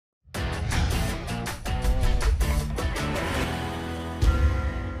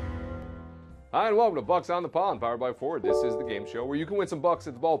Hi, and welcome to Bucks on the Pond, powered by Ford. This is the game show where you can win some bucks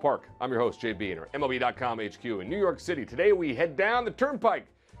at the ballpark. I'm your host, JB, in our MLB.com HQ in New York City. Today we head down the turnpike,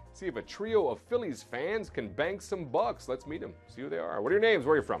 see if a trio of Phillies fans can bank some bucks. Let's meet them, see who they are. What are your names?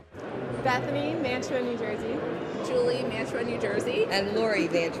 Where are you from? Bethany, Mantua, New Jersey. Julie, Mantua, New Jersey. And Lori,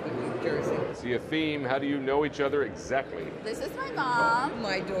 Mantua, New Jersey. See a theme. How do you know each other exactly? This is my mom.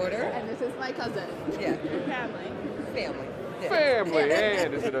 My daughter. And this is my cousin. Yeah. Family. Family. Yeah. Family.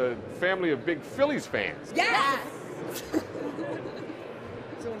 And is it a family of big Phillies fans? Yes!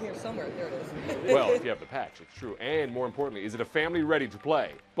 It's on here somewhere. There it is. Well, if you have the patch, it's true. And more importantly, is it a family ready to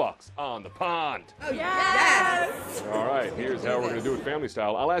play Bucks on the Pond? Oh, yes! All right, here's how we're going to do it family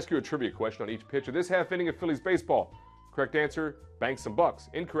style. I'll ask you a trivia question on each pitch of this half inning of Phillies baseball. Correct answer, bank some bucks.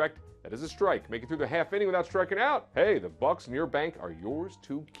 Incorrect, that is a strike. Make it through the half inning without striking out. Hey, the bucks in your bank are yours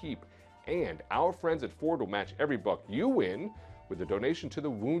to keep. And our friends at Ford will match every buck you win with a donation to the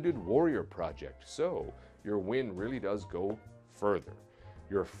Wounded Warrior Project. So your win really does go further.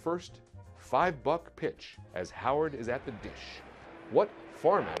 Your first $5 pitch as Howard is at the dish. What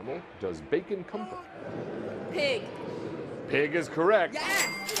farm animal does bacon come from? Pig. Pig is correct.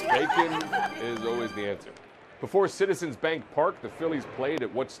 Yes! Bacon is always the answer. Before Citizens Bank Park, the Phillies played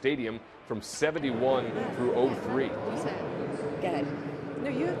at what stadium from 71 through 03? You said. Go ahead. No,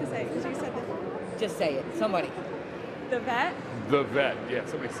 you have to say it because you said that. Just say it. Somebody. The vet. The Vet. Yeah,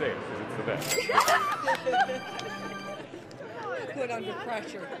 somebody say it because it's the Vet. Put under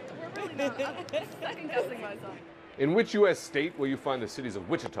pressure. We're really not. I'm second guessing myself. In which U.S. state will you find the cities of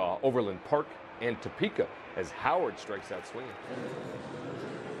Wichita, Overland Park, and Topeka as Howard strikes out swinging?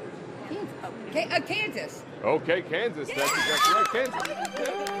 Kansas. Okay, Kansas. That's exactly right. Kansas.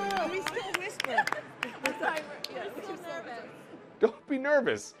 Oh, we still whisper. I'm sorry. Yeah, I'm so nervous. Don't be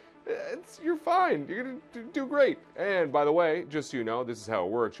nervous. You're fine. You're going to do great. And by the way, just so you know, this is how it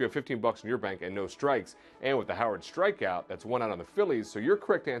works. You have 15 bucks in your bank and no strikes. And with the Howard strikeout, that's 1 out on the Phillies. So your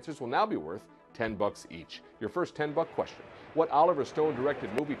correct answers will now be worth 10 bucks each. Your first 10-buck question. What Oliver Stone-directed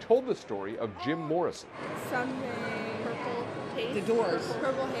movie told the story of Jim Morrison? Something. Purple taste. The Doors.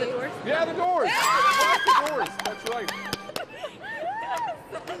 Purple haze. The Doors. Yeah, The Doors. The Doors. That's right.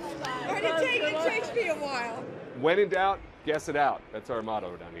 It takes me a while. When in doubt, guess it out. That's our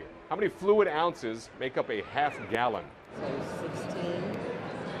motto down here. How many fluid ounces make up a half gallon? So 16.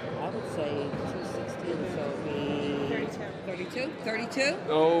 I would say 216, so it'd be 32. 32?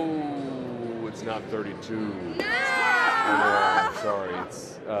 Oh, it's not 32. No! I'm sorry.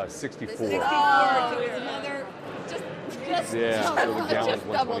 It's 64. 64. So it's another. Just Yeah, so the gallon's just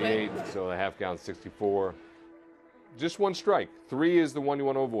doubled 128, so the half gallon's 64. Just one strike. 3 is the one you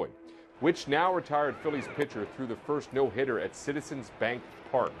want to avoid. Which now retired Phillies pitcher threw the first no-hitter at Citizens Bank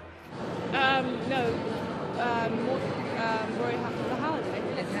Park? No. Roy Halladay.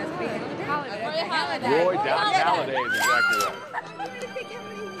 It has to be Halladay. Roy Halladay. Roy Halladay. Halladay is exactly right. I'm trying to think how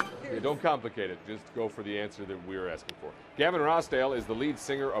many. Yeah, don't complicate it. Just go for the answer that we were asking for. Gavin Rossdale is the lead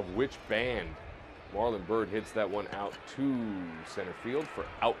singer of which band? Marlon Byrd hits that one out to center field for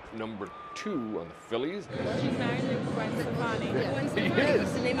out number 2 on the Phillies. She's married to Gwen Stefani. He is.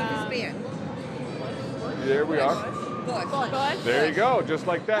 What's the name of his band? There we are. Bush. There you go, just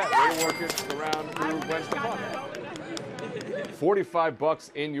like that. Way to work it around through Gwen Stefani. 45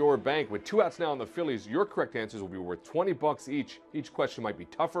 bucks in your bank. With 2 outs now on the Phillies, your correct answers will be worth 20 bucks each. Each question might be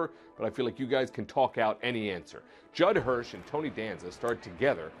tougher, but I feel like you guys can talk out any answer. Judd Hirsch and Tony Danza starred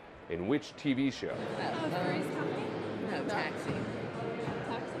together in which TV show? No, Taxi.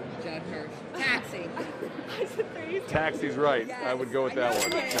 Judd Hirsch. Taxi. I said 30. Taxi's right. Yes, I would go with that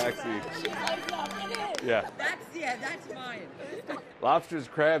one. Yes. Taxi. Yeah. That's mine. Lobsters,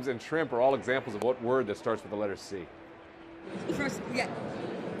 crabs, and shrimp are all examples of what word that starts with the letter C? Crustaceans.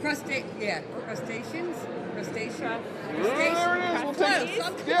 There it is. We'll take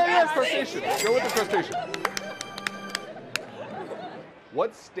it. Yeah, crustacean. Go with the crustacean.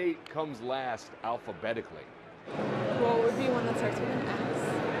 What state comes last alphabetically? Well, it would be one that starts with an S.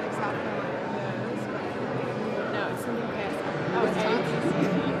 Like South Carolina. No, it's something past.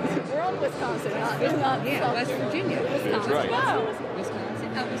 Wisconsin. We're on Wisconsin. Not Yeah, West Virginia. That's right.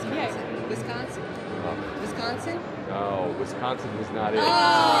 Wisconsin. Oh, Wisconsin. Wisconsin. Wisconsin? No, Wisconsin was not it. Oh.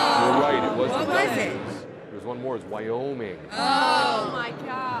 You're right. It was What the was W's. it? There's one more. It's Wyoming. Oh my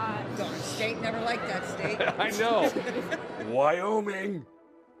God. Darn state, never liked that state. I know. Wyoming.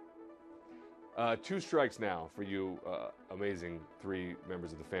 2 strikes now for you, amazing 3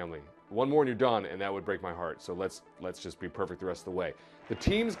 members of the family. One more and you're done, and that would break my heart. So let's just be perfect the rest of the way. The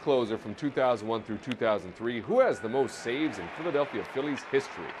team's closer from 2001 through 2003, who has the most saves in Philadelphia Phillies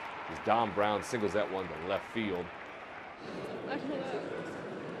history? As Dom Brown singles that one to left field.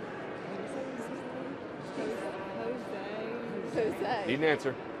 Jose. Need an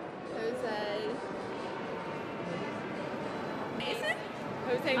answer. Jose. Mason?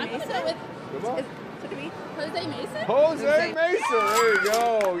 Jose I'm gonna Mason? go with Come on. should it be Jose Mason? Jose Mesa. There you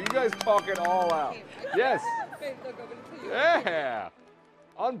go. You guys talk it all out. Yes. Yeah.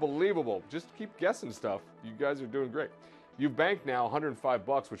 Unbelievable. Just keep guessing stuff. You guys are doing great. You've banked now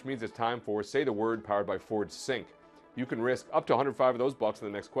 $105, which means it's time for Say the Word, powered by Ford Sync. You can risk up to 105 of those bucks in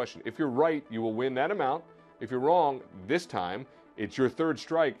the next question. If you're right, you will win that amount. If you're wrong this time, it's your third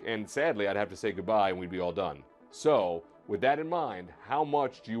strike, and sadly, I'd have to say goodbye and we'd be all done. So, with that in mind, how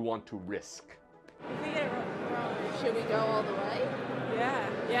much do you want to risk? If we get it wrong, Should we go all the way?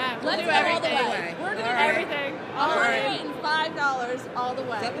 yeah. We'll Let's do go all the everything. way. We're doing All right. everything. All right. $105 all the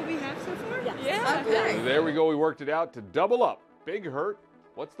way. Is that what we have so far? Yes. Yeah. Okay. There we go. We worked it out to double up. Big Hurt.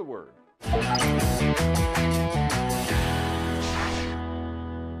 What's the word?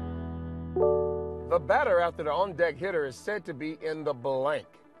 The batter after the on-deck hitter is said to be in the blank.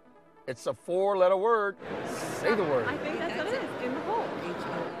 It's a four-letter word. Say the word. I think that's what it is. In the hole.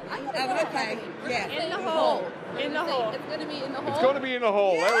 Oh, okay. Yeah. In the hole. In the hole. It's going to be in the hole. It's going to be in the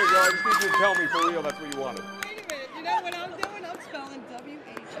hole. There we go. I just need you to tell me for real that's what you wanted. Wait a minute. You know what I'm doing? I'm spelling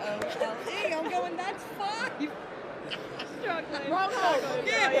W-H-O-L-E. I'm going, that's 5. Struggling. Wrong hole.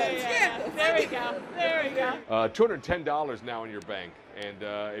 Yeah. There we go. There we go. $210 now in your bank. And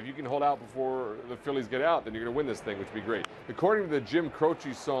if you can hold out before the Phillies get out, then you're going to win this thing, which would be great. According to the Jim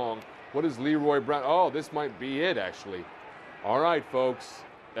Croce song, what is Leroy Brown? Oh, this might be it, actually. All right, folks.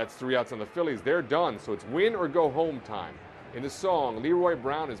 That's 3 outs on the Phillies. They're done, so it's win or go home time. In the song, Leroy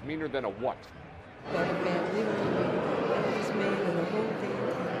Brown is meaner than a what?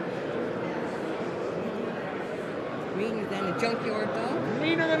 Meaner than a junkyard dog?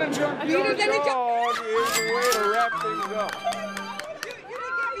 Meaner than a junkyard Meaner than a dog is the way to wrap things up. You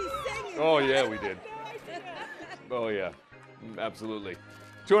didn't get me singing. Oh, yeah, we did. Oh, yeah. Absolutely.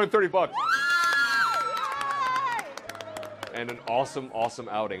 $230. And an awesome, awesome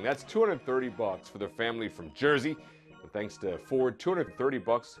outing. That's $230 for the family from Jersey. And thanks to Ford,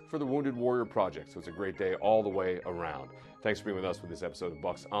 $230 for the Wounded Warrior Project. So it's a great day all the way around. Thanks for being with us with this episode of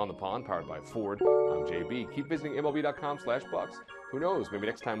Bucks on the Pond, powered by Ford. I'm JB. Keep visiting MLB.com/Bucks. Who knows? Maybe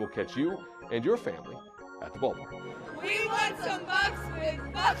next time we'll catch you and your family at the ballpark. We want some bucks with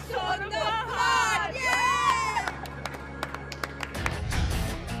bucks on the pod. Yeah!